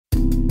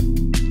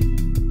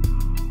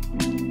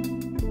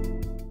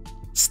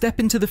Step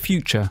into the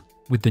future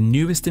with the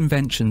newest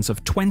inventions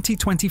of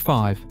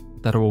 2025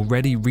 that are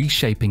already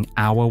reshaping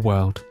our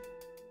world.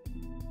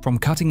 From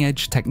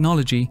cutting-edge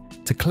technology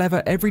to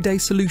clever everyday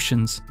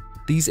solutions,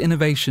 these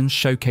innovations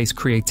showcase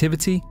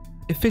creativity,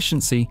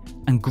 efficiency,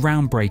 and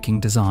groundbreaking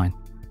design.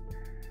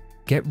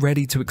 Get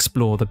ready to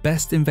explore the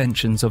best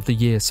inventions of the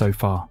year so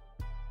far.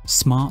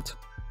 Smart,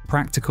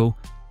 practical,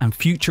 and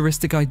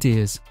futuristic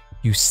ideas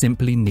you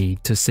simply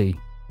need to see.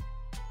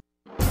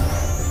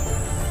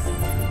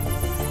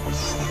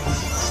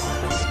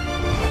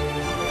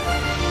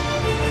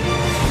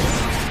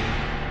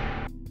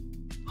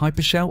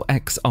 Hypershell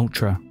X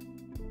Ultra.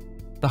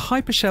 The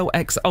Hypershell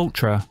X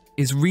Ultra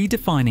is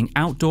redefining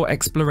outdoor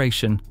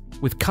exploration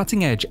with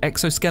cutting-edge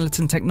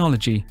exoskeleton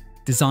technology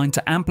designed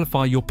to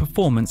amplify your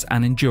performance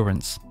and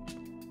endurance.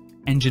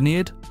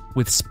 Engineered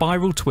with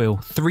spiral twill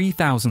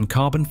 3000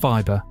 carbon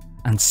fiber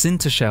and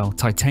sinter-shell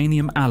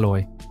titanium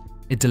alloy,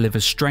 it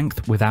delivers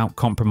strength without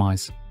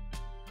compromise.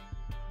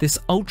 This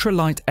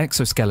ultralight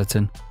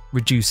exoskeleton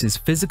reduces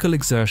physical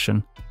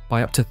exertion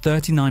by up to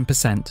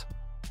 39%,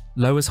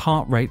 lowers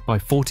heart rate by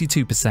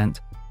 42%,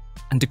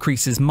 and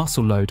decreases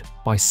muscle load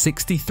by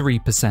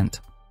 63%.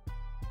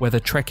 Whether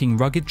trekking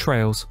rugged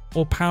trails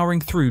or powering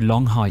through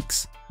long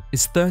hikes,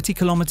 its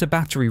 30-kilometer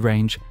battery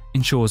range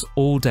ensures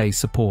all-day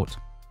support.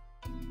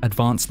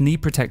 Advanced knee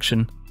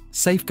protection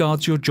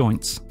safeguards your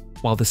joints,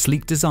 while the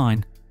sleek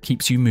design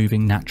keeps you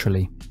moving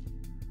naturally.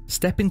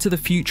 Step into the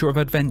future of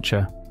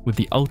adventure with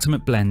the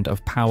ultimate blend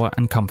of power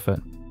and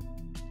comfort.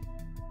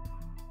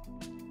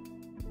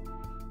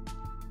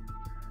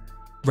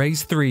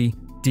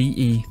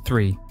 Raise3D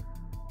E3.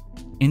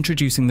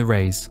 Introducing the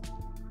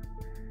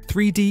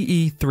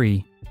Raise3D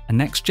E3, a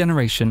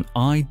next-generation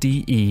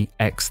IDE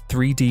X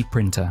 3D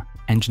printer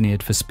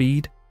engineered for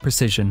speed,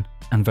 precision,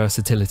 and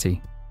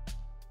versatility.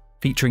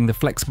 Featuring the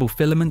flexible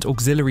filament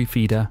auxiliary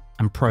feeder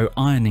and pro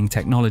ironing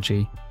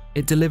technology,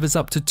 it delivers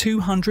up to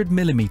 200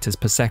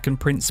 mm per second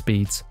print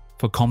speeds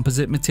for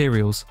composite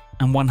materials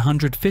and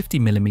 150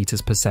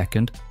 mm per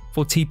second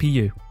for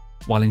TPU,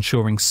 while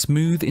ensuring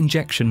smooth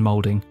injection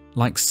molding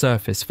like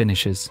surface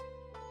finishes.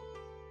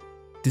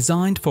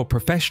 Designed for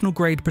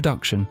professional-grade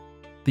production,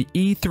 the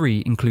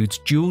E3 includes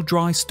dual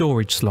dry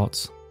storage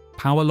slots,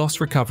 power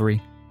loss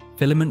recovery,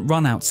 filament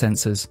runout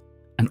sensors,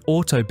 and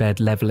auto bed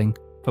leveling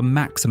for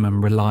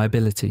maximum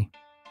reliability.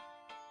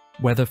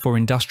 Whether for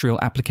industrial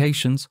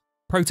applications,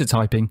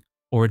 prototyping,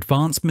 or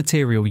advanced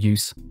material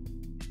use,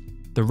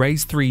 the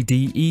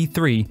Raise3D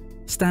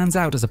E3 stands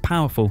out as a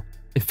powerful,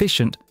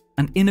 efficient,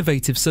 and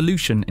innovative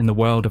solution in the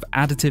world of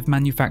additive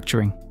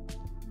manufacturing.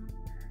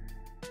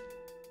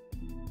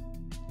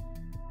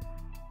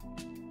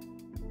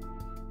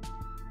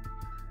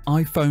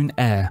 iPhone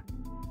Air.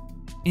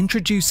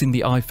 Introducing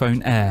the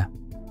iPhone Air,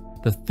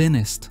 the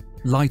thinnest,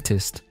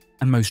 lightest,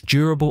 and most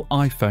durable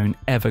iPhone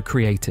ever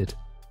created.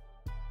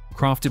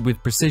 Crafted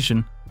with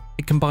precision,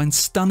 it combines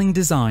stunning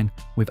design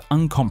with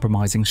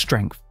uncompromising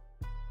strength.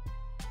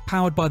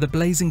 Powered by the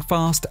blazing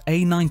fast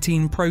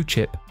A19 Pro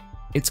chip,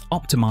 it's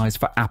optimized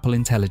for Apple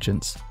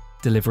Intelligence,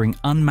 delivering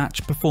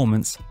unmatched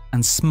performance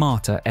and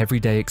smarter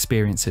everyday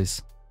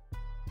experiences.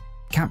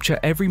 Capture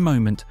every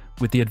moment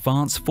with the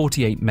advanced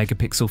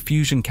 48-megapixel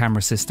fusion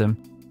camera system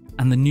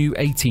and the new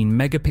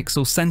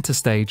 18-megapixel center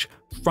stage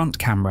front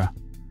camera,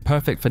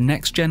 perfect for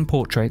next-gen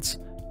portraits,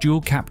 dual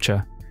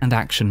capture, and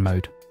action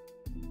mode.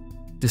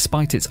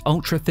 Despite its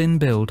ultra-thin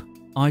build,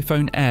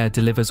 iPhone Air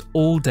delivers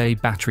all-day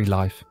battery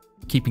life,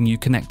 keeping you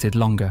connected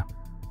longer.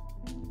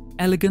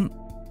 Elegant,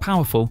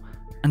 powerful,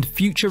 and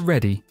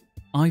future-ready,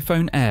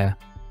 iPhone Air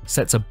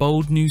sets a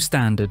bold new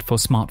standard for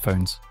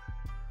smartphones.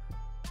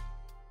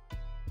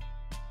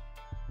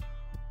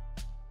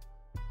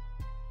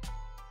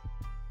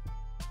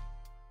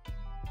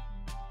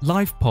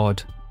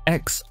 LifePod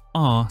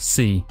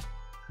XRC.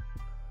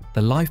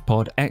 The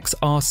LifePod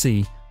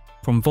XRC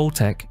from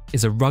Voltec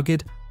is a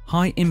rugged,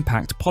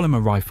 high-impact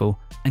polymer rifle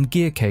and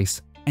gear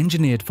case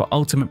engineered for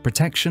ultimate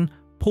protection,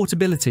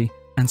 portability,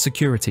 and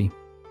security.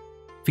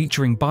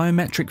 Featuring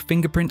biometric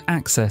fingerprint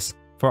access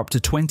for up to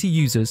 20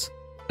 users,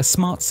 a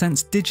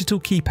SmartSense digital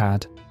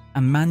keypad,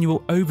 and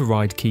manual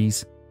override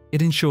keys,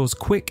 it ensures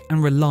quick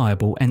and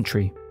reliable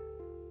entry.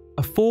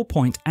 A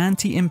 4-point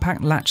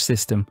anti-impact latch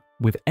system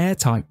with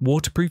airtight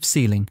waterproof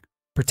sealing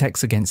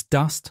protects against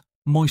dust,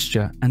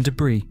 moisture, and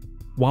debris,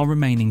 while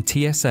remaining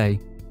TSA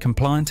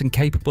compliant and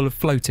capable of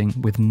floating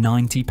with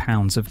 90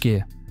 pounds of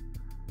gear.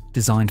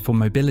 Designed for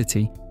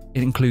mobility,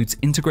 it includes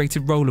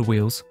integrated roller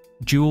wheels,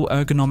 dual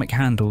ergonomic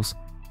handles,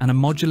 and a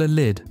modular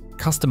lid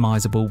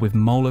customizable with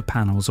molar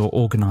panels or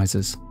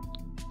organizers.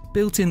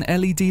 Built-in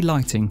LED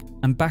lighting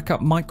and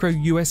backup micro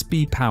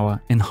USB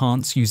power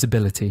enhance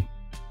usability.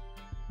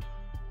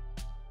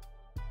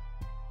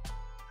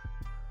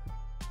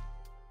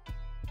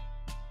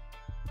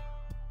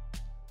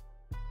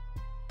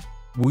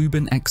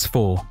 Wuben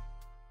X4.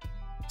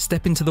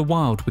 Step into the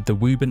wild with the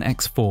Wuben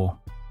X4,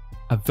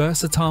 a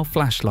versatile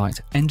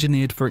flashlight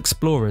engineered for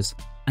explorers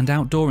and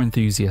outdoor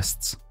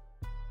enthusiasts.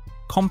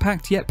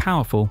 Compact yet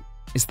powerful,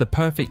 it's the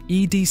perfect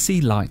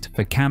EDC light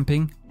for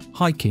camping,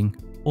 hiking,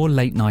 or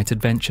late-night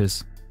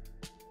adventures.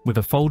 With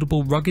a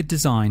foldable, rugged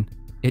design,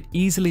 it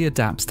easily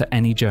adapts to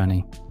any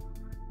journey.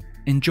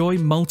 Enjoy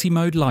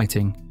multi-mode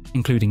lighting,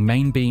 including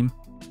main beam,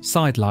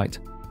 side light,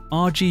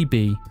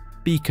 RGB,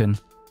 beacon,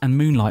 and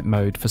moonlight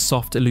mode for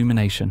soft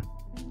illumination.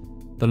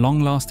 The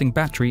long-lasting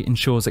battery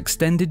ensures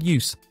extended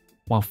use,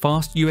 while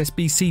fast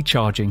USB-C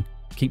charging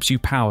keeps you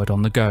powered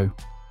on the go.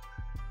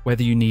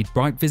 Whether you need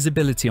bright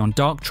visibility on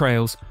dark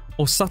trails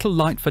or subtle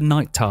light for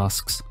night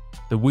tasks,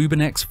 the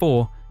Wuben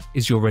X4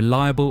 is your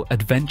reliable,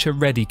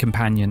 adventure-ready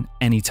companion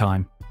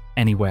anytime,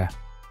 anywhere.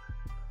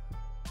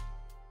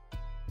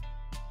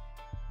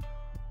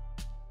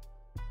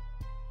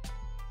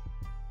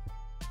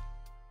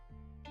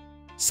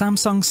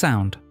 Samsung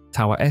Sound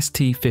Tower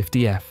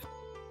ST50F.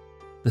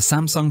 The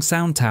Samsung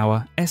Sound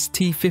Tower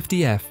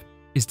ST50F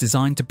is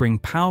designed to bring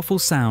powerful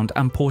sound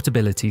and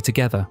portability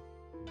together.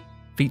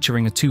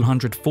 Featuring a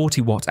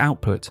 240-watt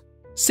output,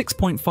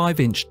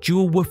 6.5-inch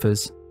dual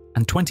woofers,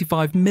 and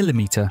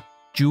 25mm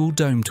dual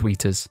dome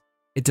tweeters,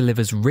 it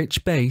delivers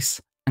rich bass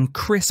and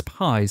crisp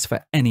highs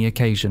for any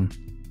occasion.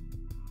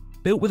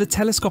 Built with a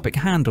telescopic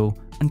handle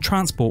and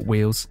transport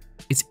wheels,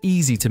 it's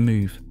easy to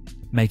move,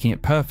 making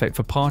it perfect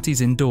for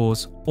parties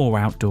indoors or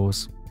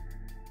outdoors.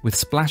 With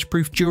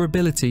splash-proof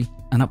durability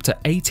and up to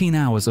 18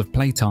 hours of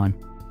playtime,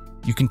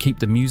 you can keep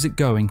the music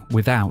going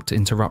without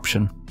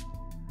interruption.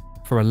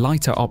 For a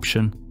lighter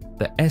option,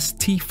 the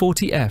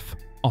ST40F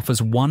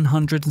offers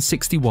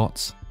 160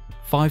 watts,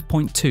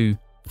 5.2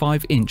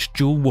 5-inch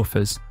dual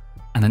woofers,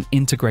 and an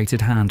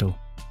integrated handle,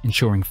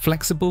 ensuring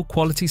flexible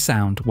quality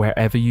sound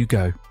wherever you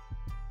go.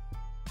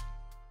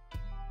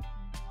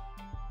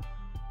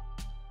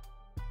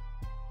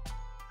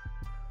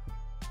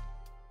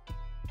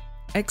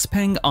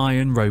 XPENG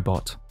Iron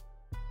Robot.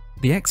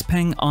 The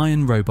XPENG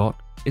Iron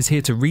Robot is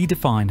here to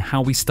redefine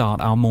how we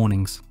start our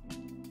mornings.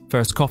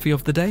 First coffee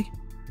of the day?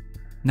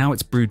 Now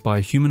it's brewed by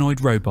a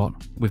humanoid robot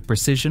with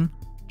precision,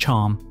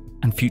 charm,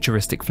 and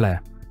futuristic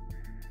flair.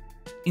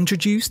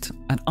 Introduced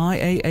at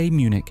IAA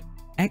Munich,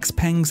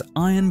 XPENG's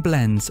Iron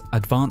blends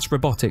advanced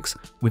robotics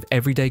with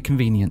everyday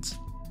convenience,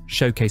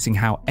 showcasing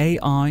how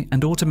AI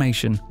and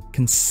automation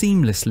can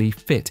seamlessly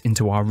fit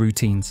into our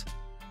routines.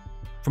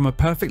 From a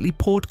perfectly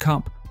poured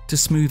cup to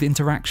smooth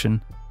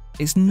interaction,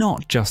 it's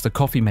not just a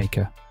coffee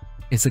maker,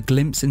 it's a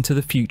glimpse into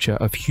the future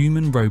of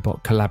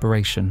human-robot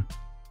collaboration.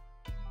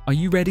 Are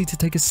you ready to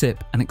take a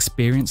sip and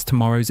experience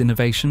tomorrow's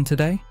innovation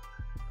today?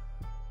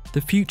 The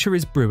future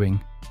is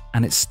brewing,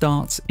 and it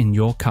starts in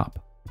your cup.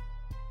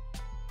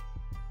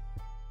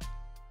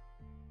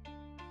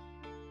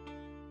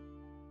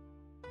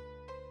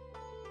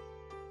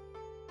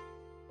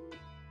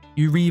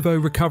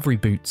 UREVO recovery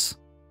boots.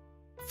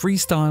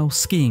 Freestyle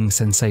skiing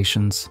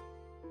sensations.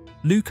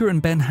 Luca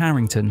and Ben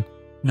Harrington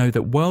know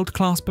that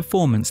world-class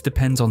performance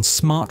depends on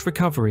smart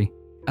recovery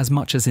as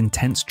much as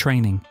intense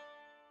training.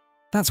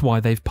 That's why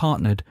they've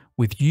partnered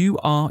with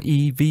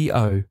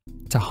UREVO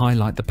to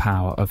highlight the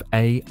power of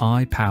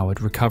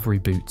AI-powered recovery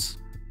boots.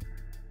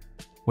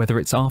 Whether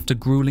it's after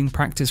grueling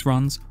practice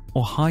runs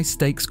or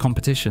high-stakes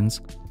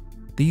competitions,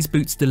 these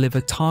boots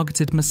deliver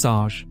targeted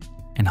massage,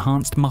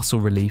 enhanced muscle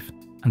relief,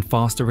 and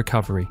faster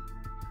recovery,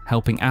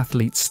 helping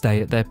athletes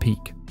stay at their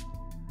peak.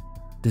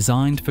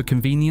 Designed for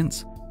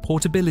convenience,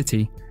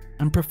 portability,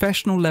 and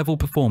professional-level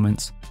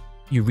performance,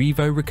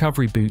 UREVO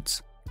recovery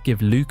boots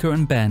give Luca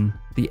and Ben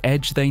the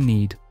edge they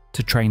need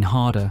to train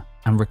harder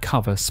and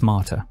recover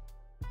smarter.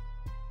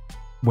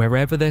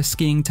 Wherever their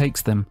skiing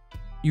takes them,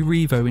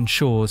 UREVO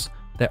ensures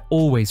they're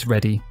always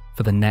ready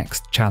for the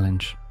next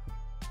challenge.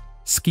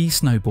 Ski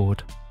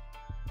snowboard.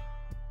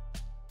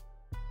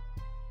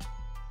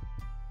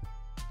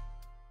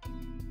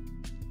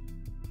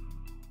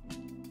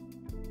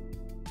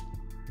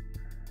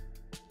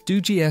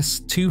 Doogee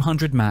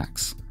S200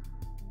 Max.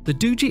 The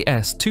Doogee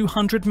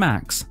S200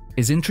 Max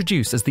is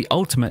introduced as the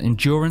ultimate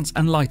endurance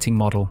and lighting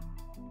model.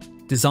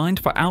 Designed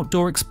for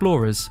outdoor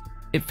explorers,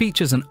 it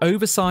features an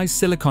oversized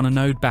silicon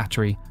anode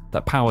battery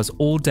that powers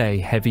all-day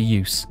heavy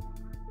use.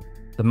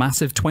 The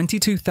massive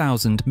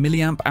 22,000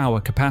 mAh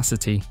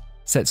capacity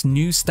sets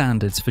new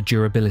standards for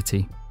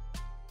durability.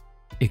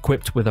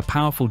 Equipped with a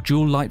powerful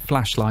dual light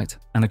flashlight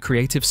and a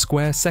creative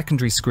square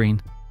secondary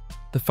screen,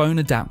 the phone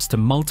adapts to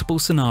multiple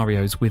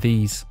scenarios with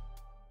ease.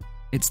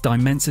 Its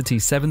Dimensity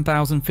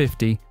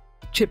 7050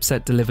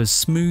 chipset delivers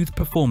smooth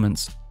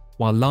performance,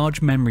 while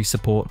large memory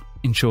support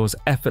ensures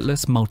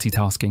effortless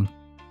multitasking.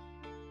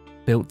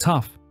 Built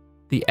tough,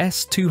 the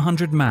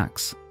S200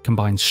 Max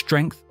combines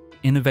strength,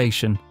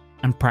 innovation,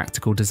 and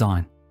practical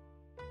design.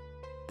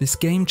 This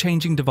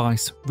game-changing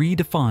device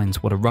redefines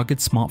what a rugged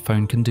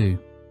smartphone can do.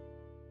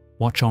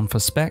 Watch on for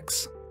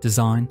specs,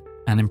 design,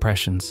 and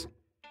impressions.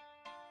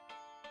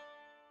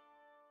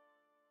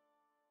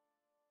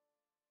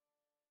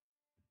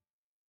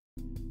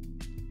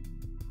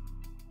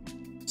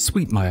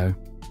 sweetmyo.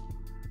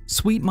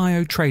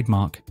 sweetmyo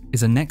trademark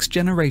is a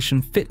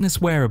next-generation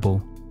fitness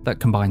wearable that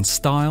combines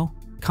style,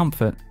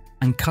 comfort,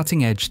 and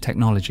cutting-edge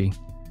technology.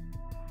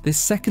 This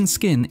second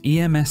skin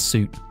EMS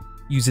suit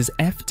uses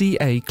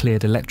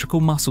FDA-cleared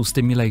electrical muscle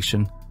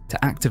stimulation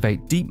to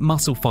activate deep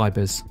muscle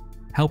fibers,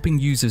 helping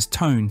users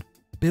tone,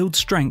 build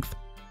strength,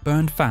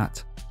 burn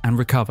fat, and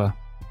recover,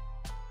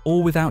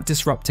 all without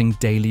disrupting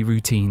daily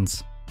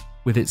routines.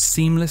 With its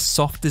seamless,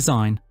 soft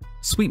design,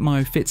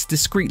 sweetmyo fits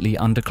discreetly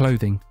under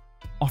clothing,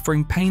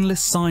 offering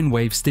painless sine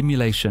wave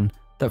stimulation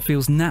that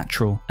feels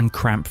natural and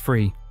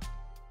cramp-free.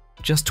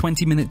 Just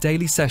 20-minute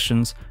daily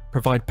sessions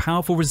provide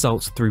powerful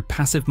results through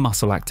passive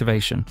muscle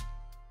activation.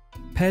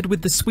 Paired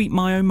with the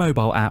sweetmyo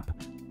mobile app,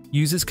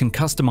 users can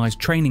customize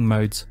training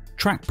modes,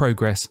 track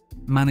progress,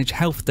 manage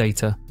health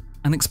data,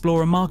 and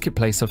explore a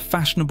marketplace of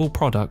fashionable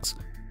products,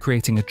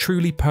 creating a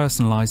truly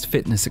personalized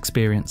fitness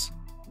experience.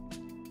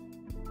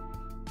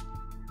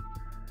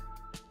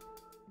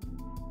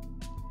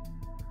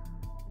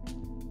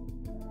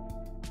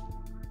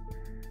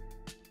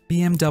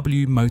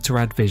 BMW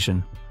Motorrad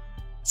Vision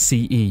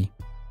CE.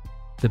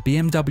 The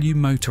BMW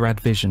Motorrad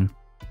Vision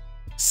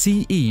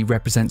CE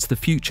represents the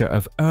future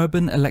of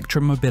urban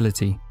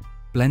electromobility,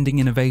 blending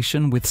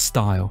innovation with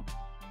style.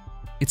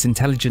 Its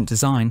intelligent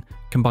design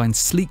combines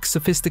sleek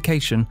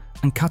sophistication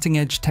and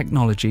cutting-edge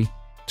technology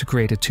to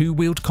create a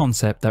two-wheeled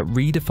concept that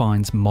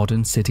redefines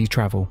modern city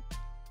travel.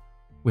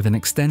 With an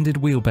extended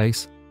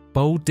wheelbase,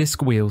 bold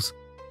disc wheels,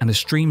 and a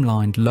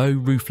streamlined low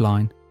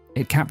roofline,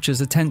 it captures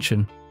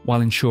attention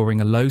while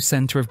ensuring a low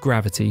center of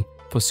gravity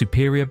for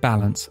superior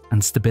balance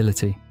and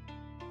stability.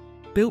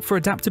 Built for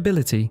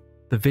adaptability,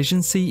 the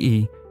Vision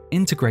CE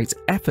integrates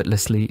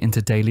effortlessly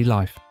into daily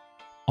life,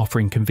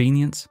 offering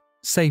convenience,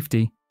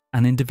 safety,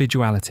 and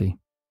individuality.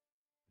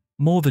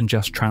 More than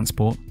just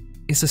transport,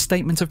 it's a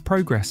statement of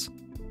progress,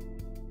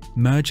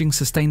 merging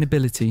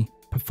sustainability,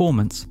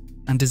 performance,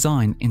 and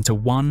design into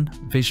one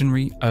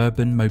visionary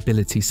urban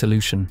mobility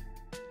solution.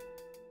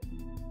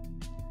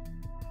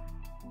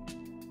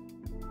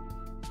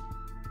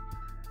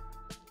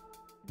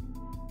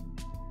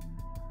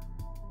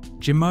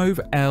 JIMOVE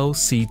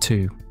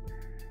LC2.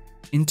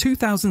 In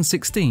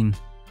 2016,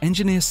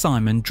 engineer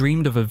Simon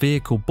dreamed of a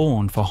vehicle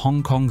born for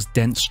Hong Kong's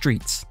dense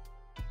streets.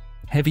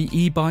 Heavy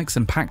e-bikes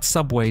and packed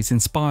subways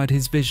inspired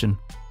his vision: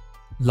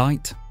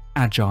 light,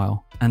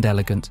 agile, and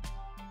elegant.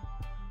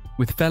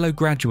 With fellow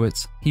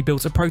graduates, he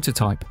built a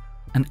prototype,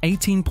 an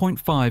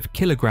 18.5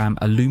 kilogram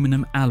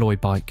aluminum alloy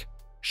bike,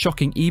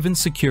 shocking even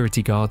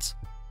security guards.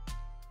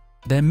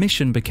 Their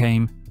mission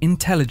became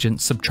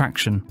intelligent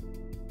subtraction,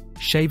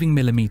 shaving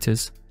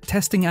millimeters,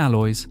 testing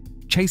alloys,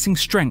 chasing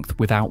strength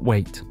without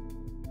weight.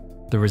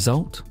 The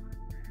result?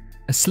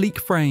 A sleek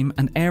frame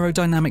and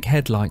aerodynamic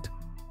headlight,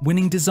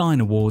 winning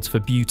design awards for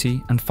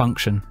beauty and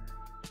function.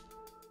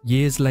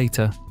 Years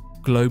later,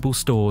 global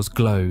stores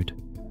glowed,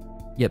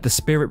 yet the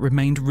spirit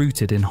remained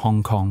rooted in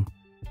Hong Kong,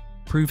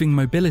 proving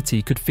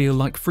mobility could feel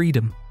like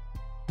freedom,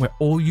 where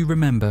all you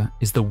remember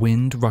is the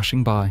wind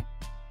rushing by.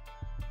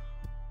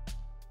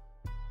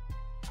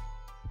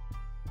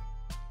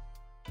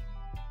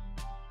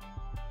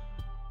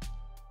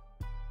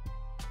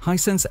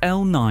 Hisense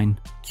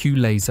L9Q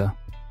Laser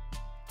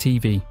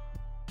TV.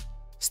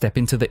 Step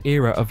into the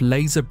era of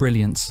laser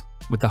brilliance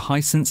with the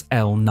Hisense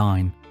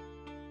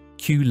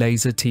L9Q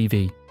Laser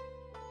TV.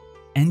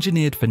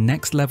 Engineered for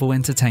next-level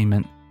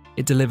entertainment,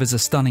 it delivers a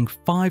stunning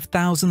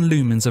 5,000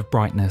 lumens of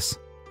brightness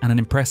and an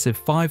impressive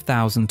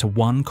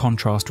 5,000:1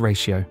 contrast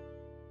ratio.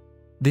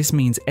 This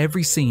means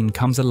every scene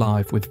comes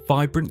alive with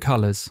vibrant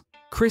colors,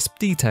 crisp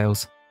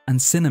details, and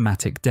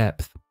cinematic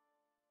depth.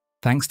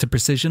 Thanks to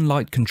precision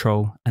light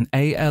control and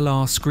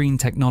ALR screen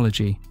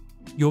technology,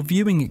 your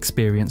viewing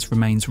experience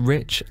remains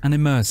rich and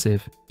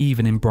immersive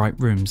even in bright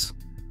rooms.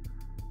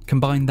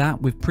 Combine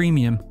that with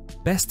premium,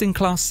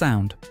 best-in-class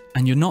sound,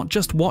 and you're not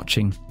just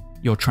watching,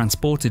 you're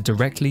transported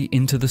directly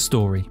into the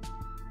story.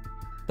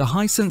 The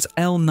Hisense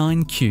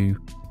L9Q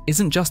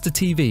isn't just a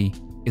TV,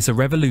 it's a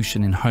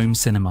revolution in home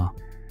cinema.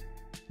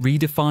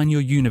 Redefine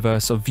your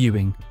universe of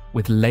viewing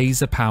with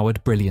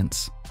laser-powered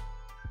brilliance.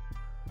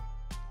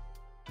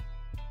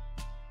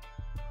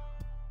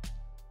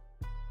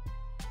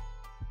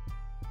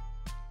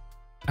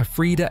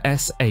 Afreda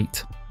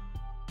S8.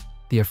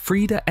 The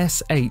Afreda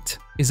S8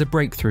 is a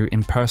breakthrough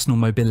in personal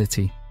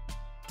mobility,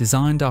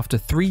 designed after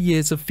 3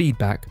 years of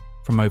feedback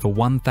from over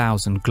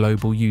 1,000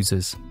 global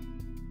users.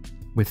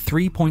 With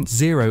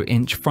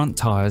 3.0-inch front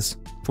tyres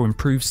for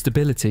improved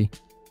stability,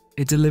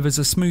 it delivers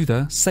a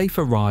smoother,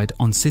 safer ride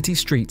on city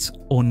streets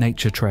or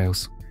nature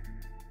trails.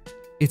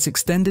 Its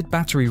extended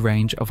battery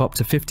range of up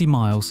to 50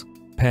 miles,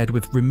 paired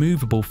with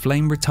removable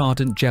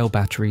flame-retardant gel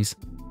batteries,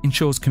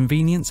 ensures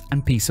convenience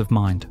and peace of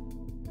mind.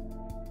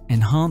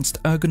 Enhanced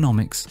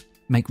ergonomics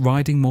make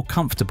riding more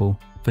comfortable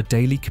for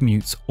daily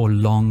commutes or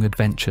long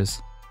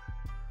adventures.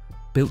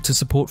 Built to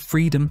support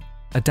freedom,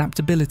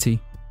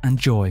 adaptability, and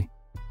joy,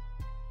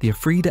 the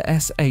Afreda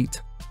S8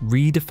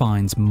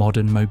 redefines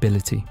modern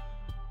mobility.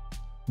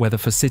 Whether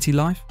for city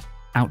life,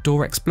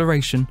 outdoor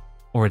exploration,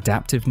 or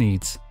adaptive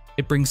needs,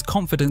 it brings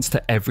confidence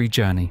to every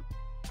journey.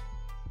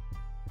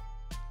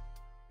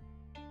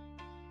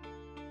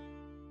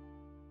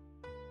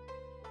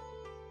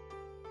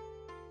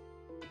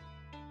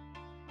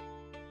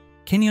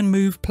 Kineon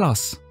MOVE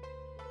Plus.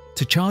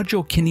 To charge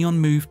your Kineon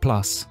MOVE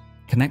Plus,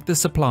 connect the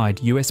supplied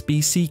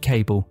USB-C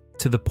cable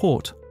to the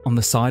port on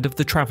the side of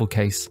the travel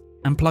case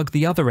and plug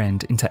the other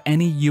end into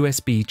any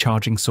USB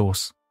charging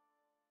source.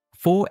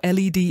 4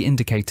 LED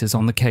indicators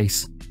on the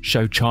case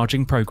show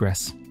charging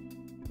progress.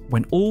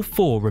 When all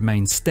 4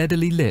 remain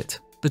steadily lit,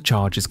 the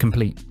charge is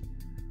complete.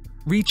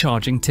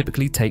 Recharging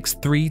typically takes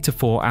 3 to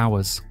 4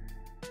 hours.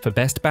 For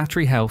best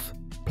battery health,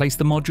 place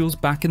the modules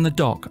back in the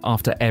dock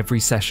after every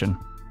session.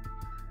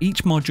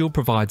 Each module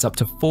provides up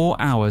to 4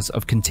 hours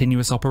of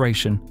continuous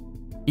operation,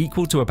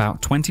 equal to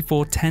about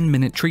 24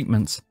 10-minute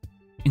treatments,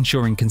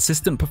 ensuring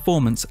consistent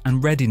performance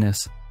and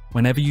readiness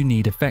whenever you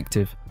need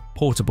effective,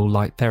 portable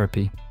light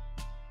therapy.